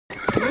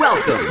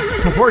Welcome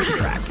to Horse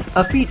Tracks,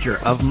 a feature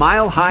of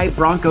Mile High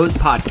Broncos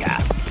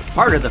podcasts,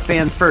 part of the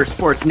Fans First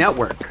Sports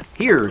Network.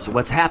 Here's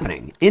what's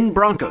happening in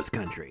Broncos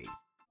country.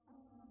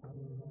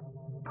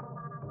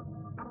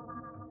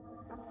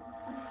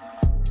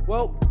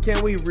 Well,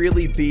 can we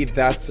really be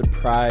that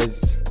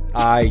surprised?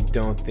 I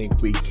don't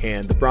think we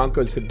can. The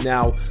Broncos have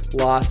now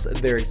lost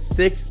their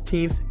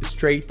 16th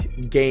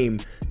straight game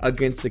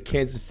against the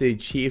Kansas City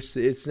Chiefs.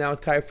 It's now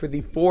tied for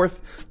the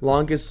fourth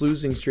longest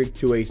losing streak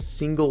to a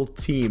single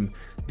team.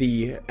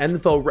 The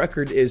NFL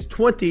record is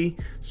 20,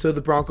 so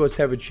the Broncos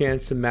have a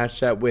chance to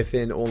match that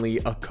within only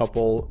a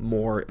couple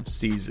more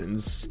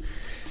seasons.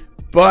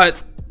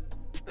 But,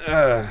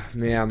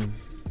 man,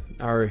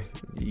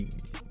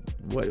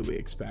 what do we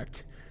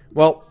expect?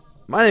 Well,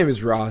 my name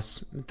is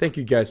Ross. Thank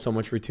you guys so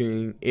much for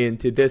tuning in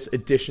to this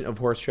edition of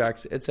Horse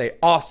Tracks. It's a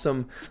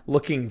awesome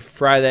looking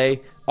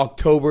Friday,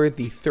 October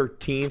the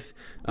 13th,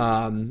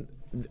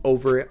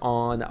 over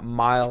on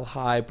Mile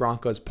High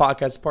Broncos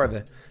podcast, part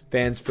of the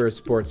Fans First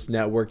Sports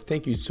Network.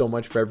 Thank you so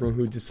much for everyone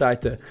who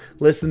decided to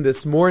listen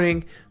this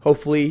morning.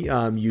 Hopefully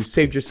you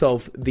saved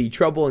yourself the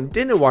trouble and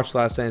didn't watch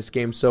last night's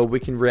game, so we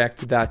can react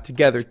to that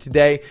together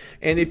today.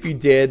 And if you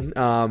did,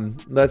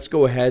 let's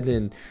go ahead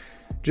and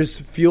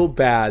just feel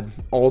bad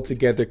all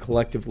together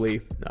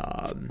collectively,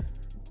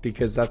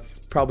 because that's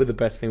probably the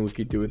best thing we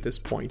could do at this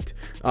point.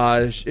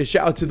 Shout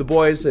out to the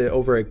boys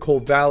over at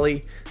Cold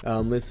Valley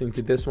listening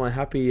to this one.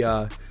 Happy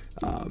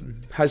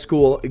high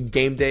school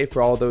game day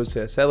for all those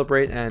that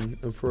celebrate, and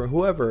for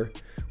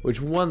which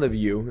one of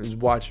you is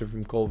watching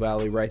from Cold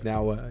Valley right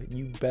now,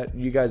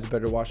 you guys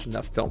better watch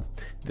enough film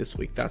this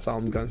week. That's all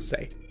I'm gonna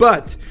say.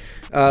 But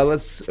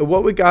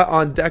what we got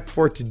on deck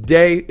for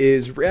today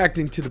is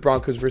reacting to the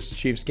Broncos versus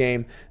Chiefs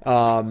game,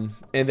 and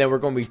then we're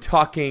going to be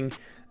talking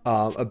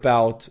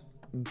about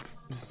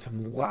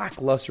some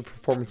lackluster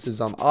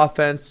performances on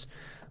offense,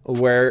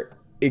 where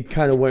it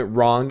kind of went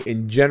wrong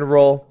in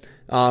general.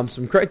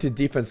 Some credit to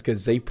defense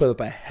because they put up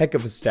a heck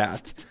of a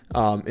stat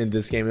in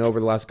this game and over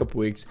the last couple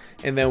weeks.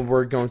 And then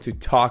we're going to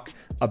take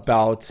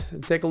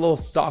a little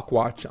stock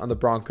watch on the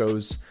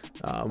Broncos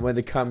when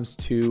it comes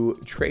to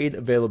trade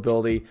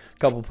availability. A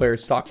couple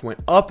players' stock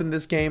went up in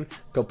this game.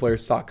 A couple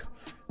players' stock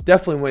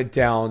definitely went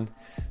down.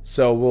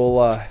 So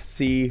we'll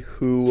see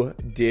who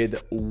did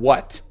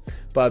what.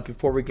 But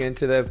before we get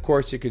into that, of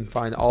course, you can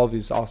find all of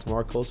these awesome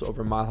articles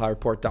over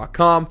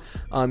milehighReport.com.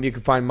 You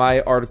can find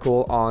my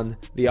article on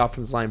the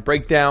offensive line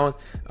breakdown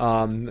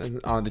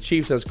on the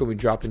Chiefs. That's going to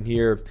be dropping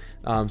here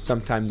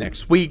sometime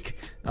next week.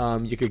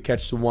 You could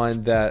catch the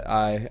one that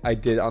I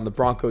did on the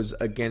Broncos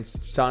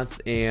against stunts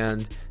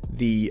and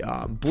the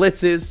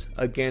blitzes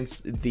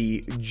against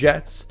the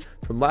Jets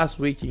from last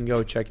week. You can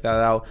go check that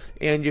out.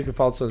 And you can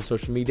follow us on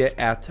social media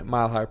at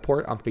Mile High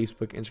Report on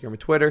Facebook, Instagram, and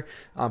Twitter.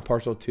 I'm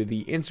partial to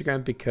the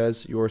Instagram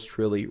because yours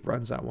truly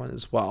runs that one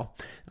as well.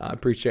 I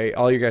appreciate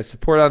all your guys'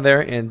 support on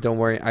there. And don't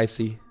worry, I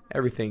see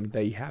everything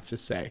that you have to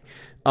say.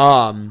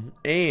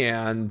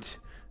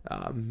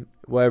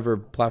 Whatever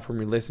platform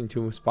you're listening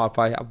to,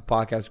 Spotify, Apple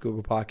Podcasts,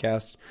 Google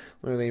Podcasts,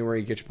 literally anywhere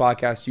you get your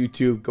podcasts,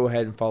 YouTube, go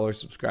ahead and follow or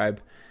subscribe.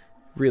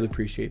 Really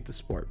appreciate the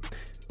support.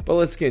 But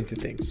let's get into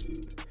things.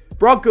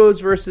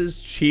 Broncos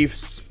versus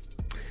Chiefs.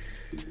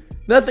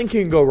 Nothing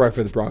can go right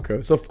for the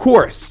Broncos. Of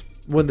course,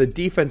 when the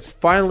defense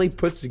finally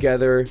puts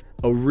together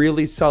a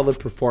really solid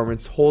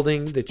performance,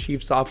 holding the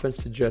Chiefs offense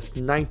to just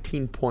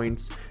 19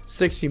 points,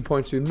 16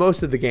 points through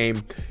most of the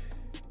game,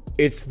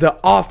 it's the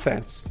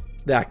offense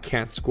that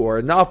can't score.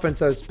 An offense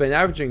that's been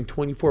averaging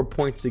 24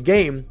 points a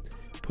game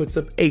puts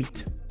up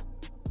 8.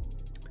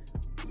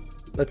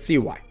 Let's see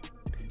why.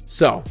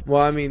 So,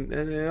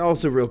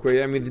 also real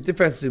quick, the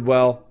defense did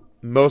well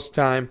most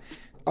time.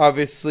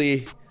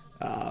 Obviously,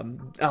 I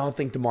don't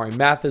think Damari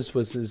Mathis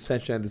was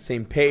essentially on the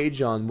same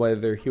page on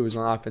whether he was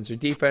on offense or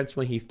defense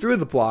when he threw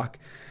the block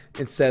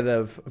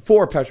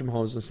for Patrick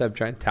Mahomes instead of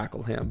trying to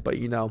tackle him. But,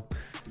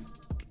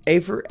 A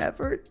for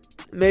effort?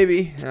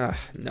 Maybe?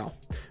 No.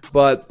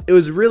 But it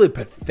was a really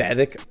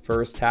pathetic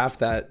first half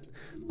that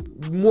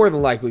more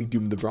than likely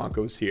doomed the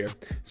Broncos here.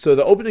 So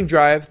the opening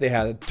drive, they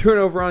had a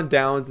turnover on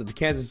downs at the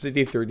Kansas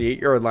City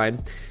 38-yard line.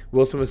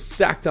 Wilson was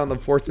sacked on the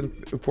fourth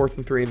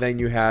and 3, and then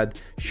you had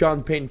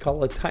Sean Payton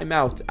call a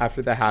timeout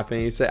after that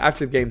happened. He said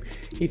after the game,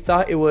 he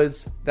thought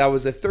that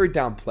was a third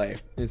down play,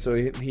 and so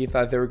he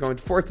thought they were going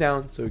to fourth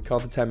down, so he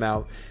called the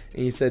timeout,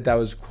 and he said that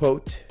was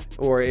quote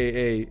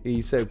a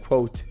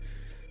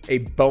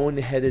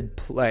boneheaded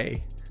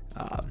play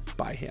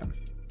by him.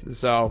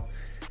 So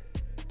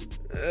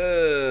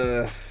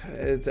I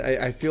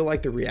feel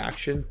like the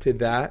reaction to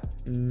that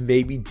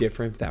may be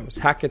different. If that was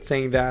Hackett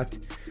saying that,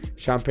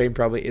 Sean Payton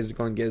probably isn't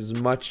going to get as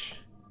much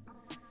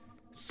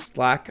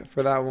slack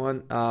for that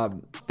one.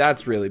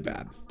 That's really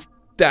bad.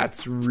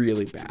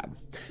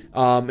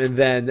 And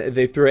then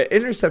they threw an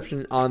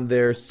interception on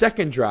their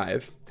second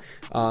drive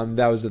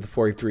That was at the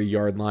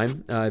 43-yard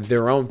line,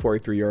 their own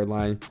 43-yard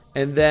line.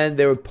 And then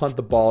they would punt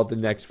the ball the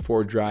next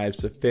 4 drives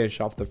to finish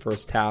off the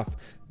first half.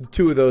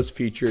 2 of those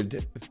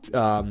featured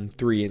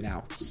 3 and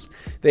outs.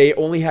 They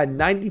only had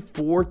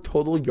 94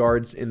 total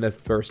yards in the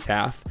first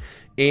half.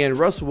 And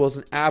Russell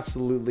Wilson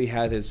absolutely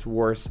had his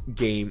worst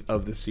game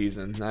of the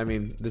season. I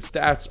mean, the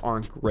stats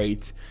aren't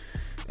great.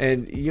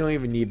 And you don't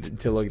even need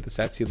to look at the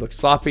stats. He looked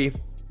sloppy,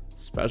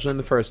 especially in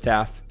the first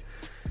half.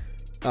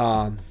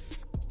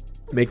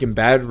 Making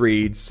bad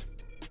reads,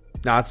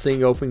 not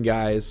seeing open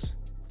guys,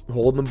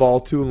 holding the ball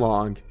too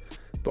long.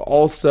 But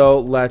also,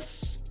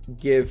 let's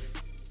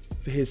give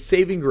his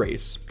saving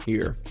grace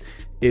here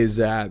is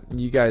that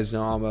you guys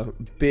know I'm a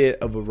bit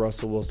of a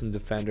Russell Wilson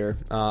defender.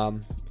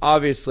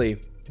 Obviously,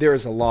 there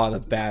is a lot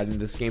of bad in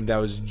this game that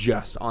was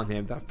just on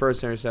him. That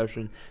first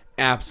interception,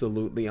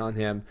 absolutely on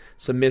him.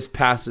 Some missed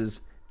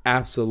passes,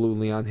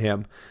 absolutely on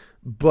him.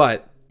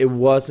 But it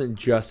wasn't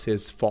just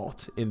his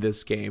fault in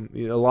this game.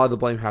 A lot of the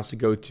blame has to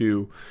go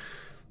to,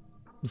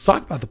 let's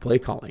talk about the play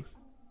calling.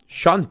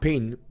 Sean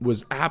Payton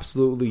was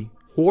absolutely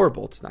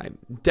horrible tonight.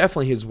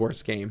 Definitely his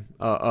worst game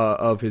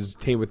of his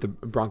team with the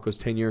Broncos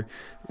tenure.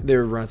 They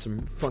were running some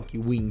funky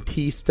wing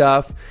T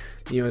stuff.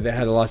 You know, they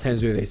had a lot of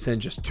times where they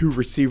send just 2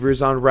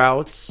 receivers on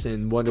routes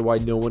and wonder why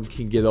no one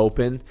can get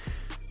open.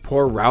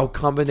 Poor route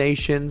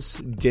combinations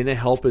didn't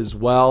help as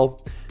well.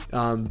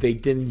 They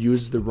didn't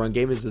use the run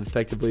game as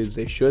effectively as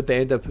they should. They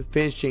ended up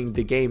finishing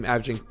the game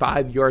averaging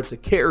 5 yards a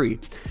carry.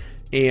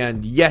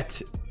 And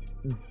yet,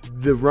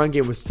 the run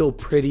game was still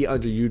pretty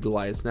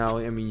underutilized. Now,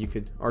 I mean, you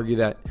could argue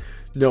that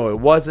no, it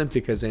wasn't,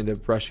 because they ended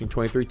up rushing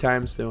 23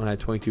 times. They only had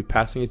 22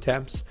 passing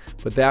attempts.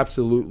 But they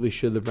absolutely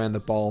should have ran the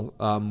ball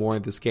more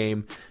in this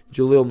game.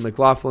 Jaleel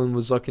McLaughlin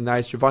was looking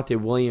nice. Javonte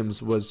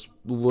Williams was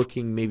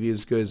looking maybe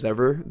as good as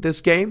ever this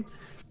game.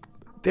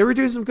 They were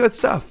doing some good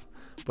stuff,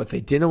 but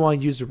they didn't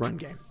want to use the run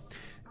game.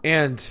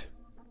 And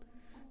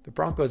the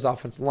Broncos'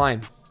 offensive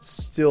line,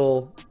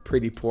 still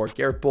pretty poor.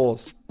 Garrett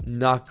Bowles,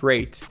 not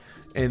great.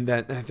 And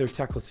then their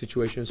tackle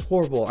situation is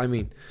horrible. I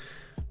mean,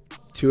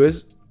 to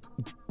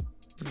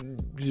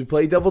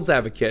play devil's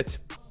advocate,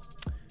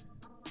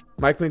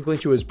 Mike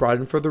McGlinchey was brought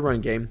in for the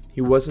run game.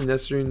 He wasn't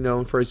necessarily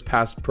known for his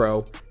pass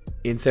pro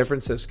in San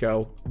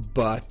Francisco,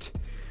 but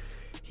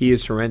he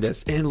is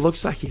horrendous. And it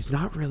looks like he's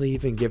not really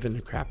even given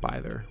a crap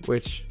either,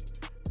 which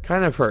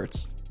kind of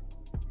hurts.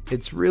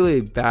 It's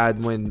really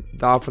bad when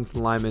the offensive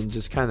lineman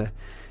just kind of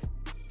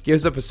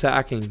gives up a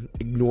sack and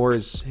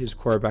ignores his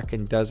quarterback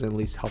and doesn't at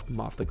least help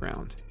him off the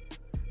ground.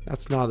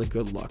 That's not a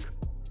good look.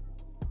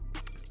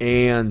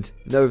 And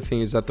another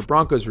thing is that the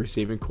Broncos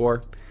receiving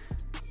core,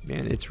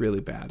 man, it's really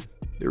bad.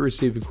 Their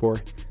receiving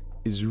core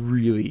is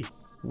really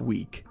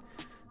weak.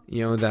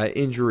 You know, that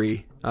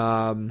injury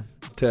to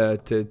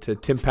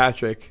Tim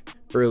Patrick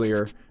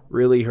earlier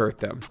really hurt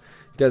them.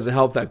 Doesn't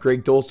help that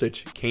Greg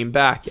Dulcich came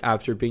back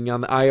after being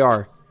on the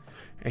IR.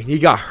 And he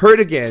got hurt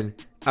again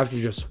after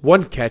just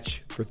 1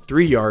 catch for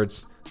 3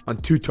 yards on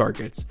 2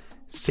 targets.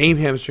 Same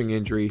hamstring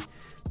injury.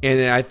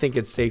 And I think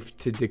it's safe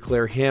to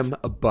declare him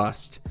a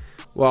bust.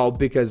 Well,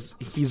 because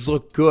he's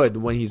looked good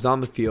when he's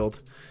on the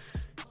field.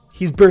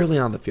 He's barely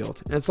on the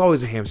field. And it's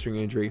always a hamstring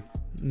injury.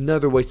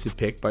 Another wasted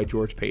pick by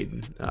George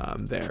Payton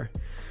there.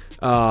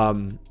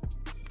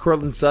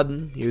 Cortland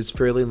Sutton, he was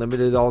fairly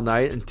limited all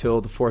night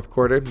until the fourth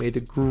quarter. Made a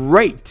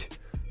great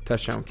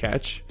touchdown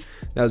catch.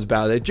 That was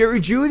about it. Jerry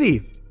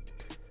Jeudy,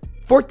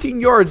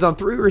 14 yards on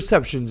 3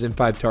 receptions and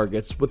 5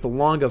 targets with a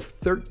long of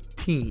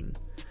 13.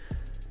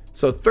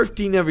 So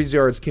 13 of his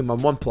yards came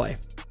on 1 play.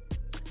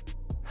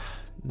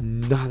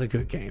 Not a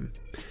good game.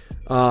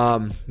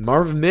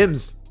 Marvin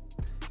Mims,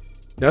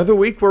 another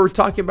week where we're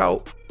talking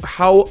about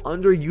how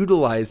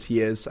underutilized he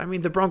is. I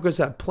mean, the Broncos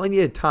had plenty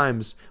of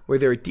times where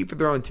they were deep in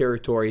their own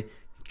territory,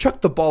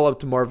 chucked the ball up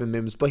to Marvin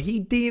Mims, but he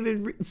didn't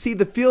even see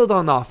the field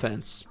on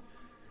offense.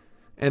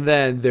 And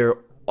then there are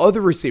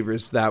other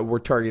receivers that were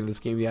targeting this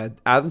game. You had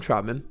Adam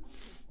Trautman,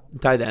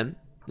 tight end,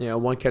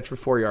 1 catch for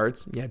 4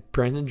 yards. You had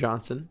Brandon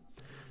Johnson,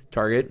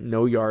 target,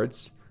 no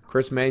yards.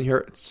 Chris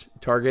Manhurts,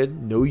 target,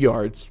 no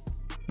yards.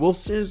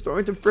 Wilson is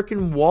throwing to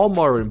freaking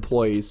Walmart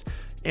employees.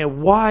 And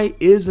why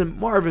isn't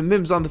Marvin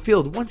Mims on the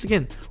field? Once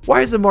again,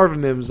 why isn't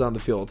Marvin Mims on the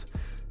field?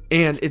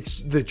 And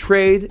it's the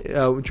trade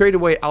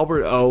away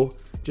Albert O.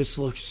 Just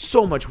looks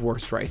so much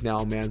worse right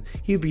now, man.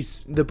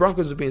 The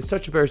Broncos would be in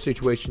such a better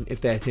situation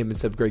if they had him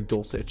instead of Greg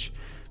Dulcich.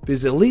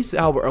 Because at least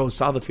Albert O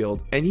saw the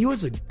field, and he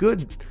was a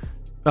good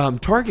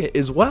target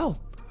as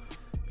well.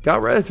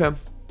 Got rid of him.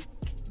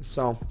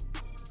 So,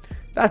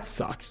 that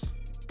sucks.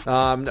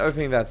 Another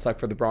thing that sucked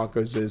for the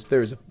Broncos is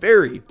there's a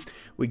very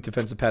weak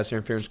defensive pass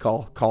interference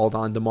call called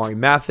on Damari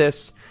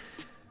Mathis,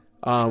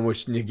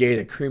 which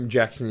negated Kareem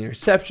Jackson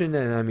interception.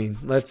 And I mean,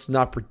 let's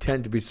not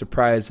pretend to be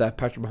surprised that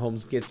Patrick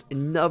Mahomes gets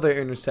another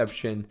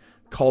interception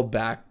called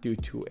back due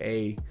to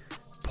a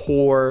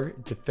poor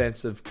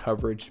defensive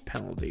coverage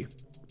penalty.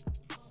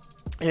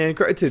 And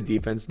credit to the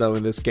defense, though,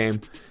 in this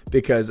game,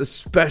 because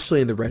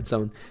especially in the red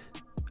zone,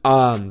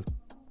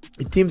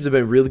 teams have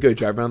been really good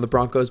driving around the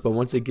Broncos, but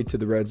once they get to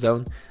the red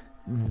zone,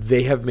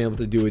 they haven't been able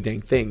to do a dang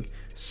thing.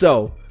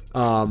 So,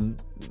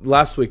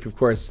 last week, of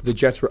course, the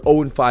Jets were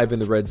 0-5 in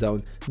the red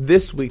zone.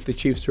 This week, the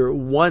Chiefs are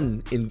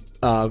 1-5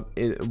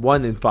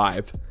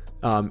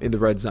 in the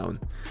red zone.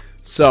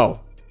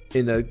 So,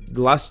 in the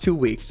last 2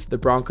 weeks, the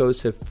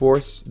Broncos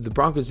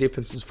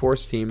defense has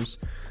forced teams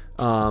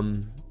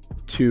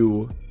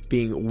to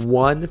being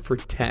 1 for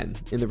 10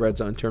 in the red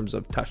zone in terms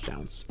of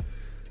touchdowns.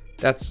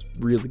 That's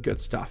really good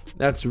stuff.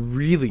 That's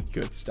really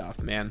good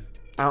stuff, man.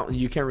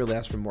 You can't really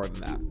ask for more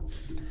than that.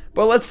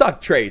 But let's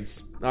talk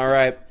trades. All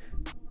right.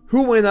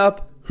 Who went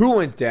up? Who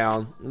went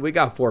down? We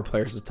got 4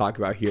 players to talk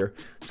about here.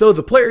 So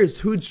the players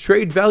whose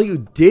trade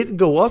value did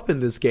go up in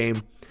this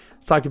game,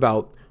 let's talk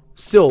about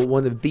still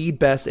one of the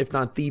best, if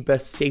not the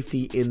best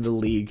safety in the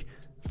league,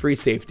 free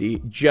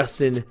safety,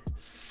 Justin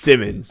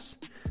Simmons.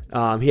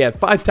 He had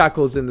 5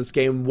 tackles in this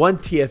game, 1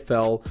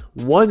 TFL,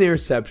 1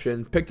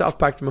 interception, picked off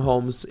Patrick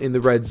Mahomes in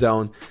the red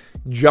zone,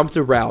 jumped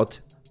a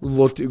route,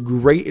 looked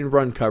great in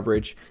run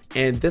coverage,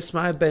 and this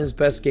might have been his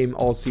best game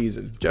all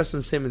season.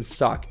 Justin Simmons'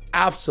 stock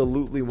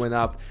absolutely went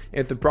up.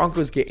 And if the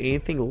Broncos get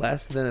anything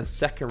less than a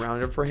second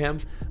rounder for him,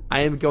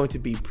 I am going to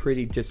be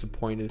pretty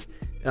disappointed.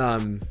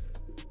 I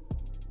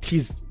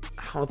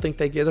don't think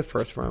they get a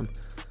first for him.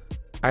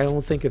 I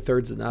don't think a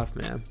third's enough,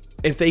 man.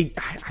 I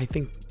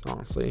think,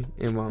 honestly,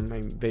 and well,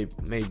 they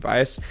may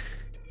bias,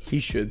 he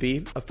should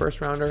be a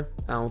first rounder.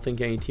 I don't think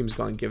any team's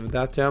going to give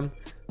that to him.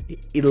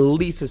 At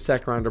least a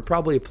second rounder,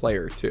 probably a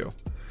player or two.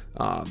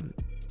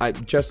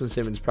 Justin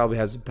Simmons probably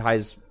has the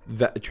highest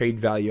trade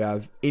value out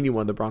of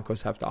anyone the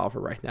Broncos have to offer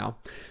right now.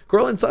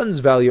 Courtland Sutton's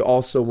value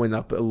also went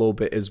up a little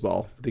bit as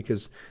well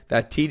because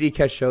that TD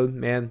catch showed,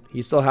 man,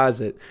 he still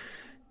has it.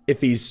 If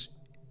he's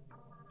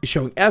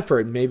showing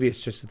effort, maybe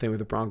it's just the thing with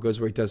the Broncos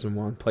where he doesn't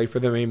want to play for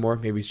them anymore.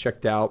 Maybe he's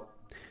checked out.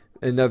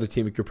 Another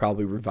team could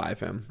probably revive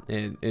him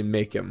and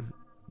make him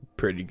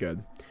pretty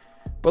good.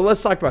 But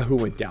let's talk about who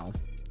went down.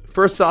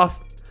 First off,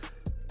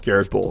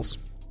 Garrett Bowles.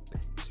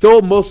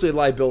 Still mostly a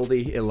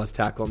liability at left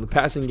tackle in the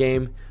passing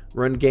game.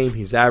 Run game,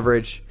 he's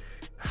average.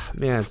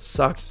 Man, it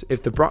sucks.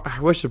 I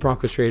wish the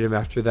Broncos traded him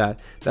after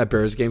that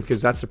Bears game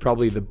because that's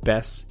probably the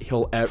best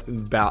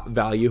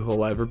value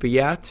he'll ever be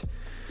at.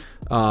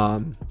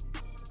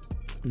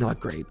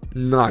 Not great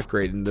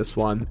in this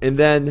one. And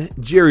then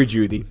Jerry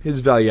Jeudy,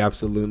 his value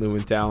absolutely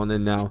went down.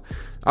 And now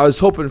I was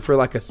hoping for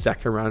like a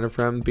second rounder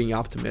for him, being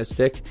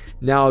optimistic.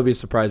 Now I'd be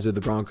surprised if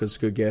the Broncos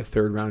could get a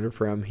third rounder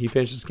for him. He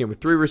finished this game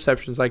with 3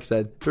 receptions, like I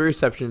said, 3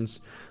 receptions,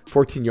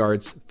 14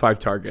 yards, 5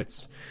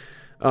 targets.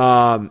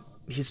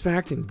 He's been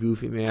acting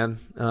goofy, man,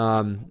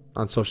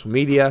 on social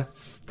media,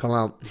 calling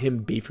out him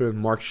beefing with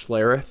Mark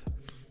Schlereth.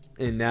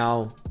 And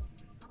now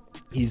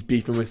he's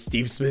beefing with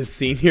Steve Smith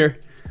Sr.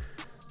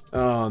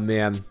 Oh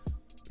man,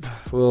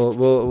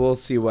 we'll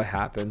see what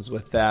happens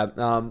with that.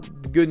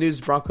 The good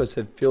news: Broncos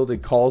have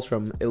fielded calls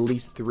from at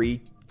least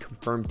 3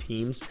 confirmed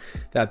teams,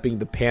 that being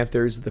the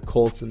Panthers, the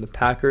Colts, and the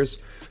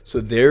Packers. So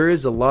there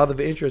is a lot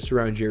of interest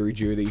around Jerry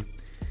Jeudy.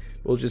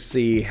 We'll just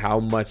see how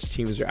much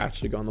teams are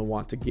actually going to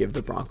want to give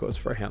the Broncos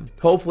for him.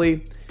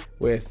 Hopefully,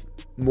 with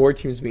more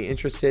teams being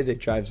interested, it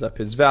drives up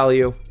his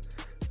value.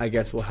 I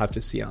guess we'll have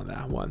to see on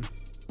that one.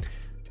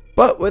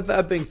 But with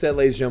that being said,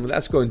 ladies and gentlemen,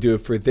 that's going to do it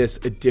for this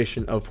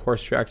edition of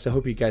Horse Tracks. I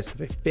hope you guys have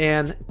a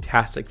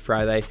fantastic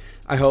Friday.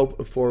 I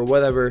hope for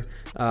whatever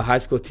high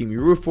school team you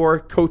root for,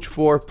 coach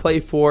for, play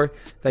for,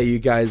 that you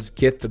guys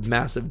get the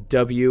massive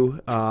W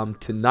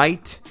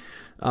tonight.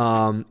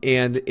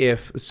 And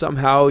if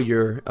somehow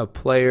you're a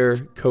player,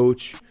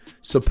 coach,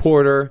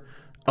 supporter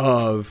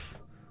of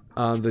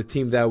the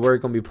team that we're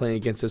going to be playing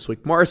against this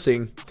week,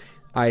 Marsing,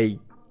 I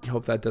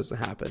hope that doesn't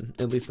happen,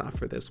 at least not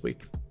for this week.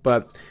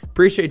 But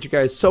appreciate you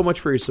guys so much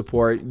for your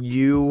support.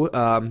 You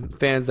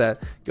fans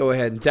that go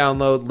ahead and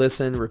download,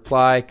 listen,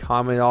 reply,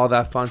 comment, all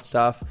that fun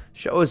stuff.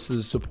 Show us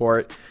the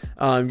support.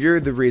 You're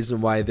the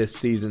reason why this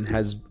season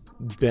has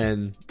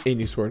been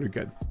any sort of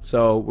good.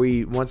 So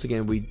we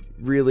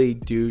really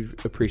do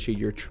appreciate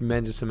your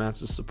tremendous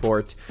amounts of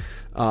support.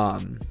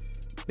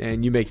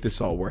 And you make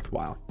this all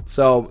worthwhile.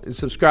 So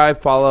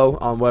subscribe, follow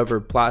on whatever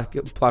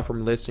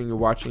platform listening you're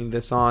watching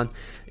this on.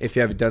 If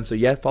you haven't done so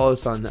yet, follow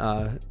us on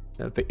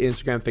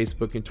Instagram,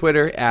 Facebook, and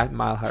Twitter at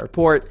Mile High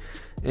Report.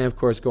 And of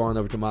course, go on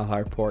over to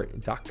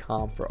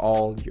milehighReport.com for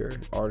all your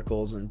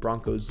articles and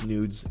Broncos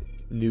news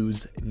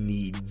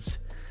needs.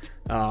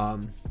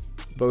 But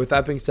with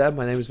that being said,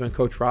 my name has been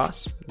Coach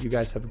Ross. You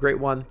guys have a great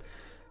one.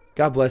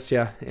 God bless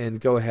you, and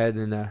go ahead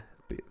and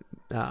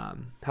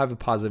have a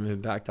positive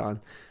impact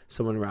on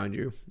someone around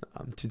you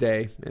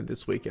today and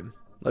this weekend.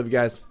 Love you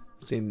guys.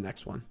 See you in the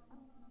next one.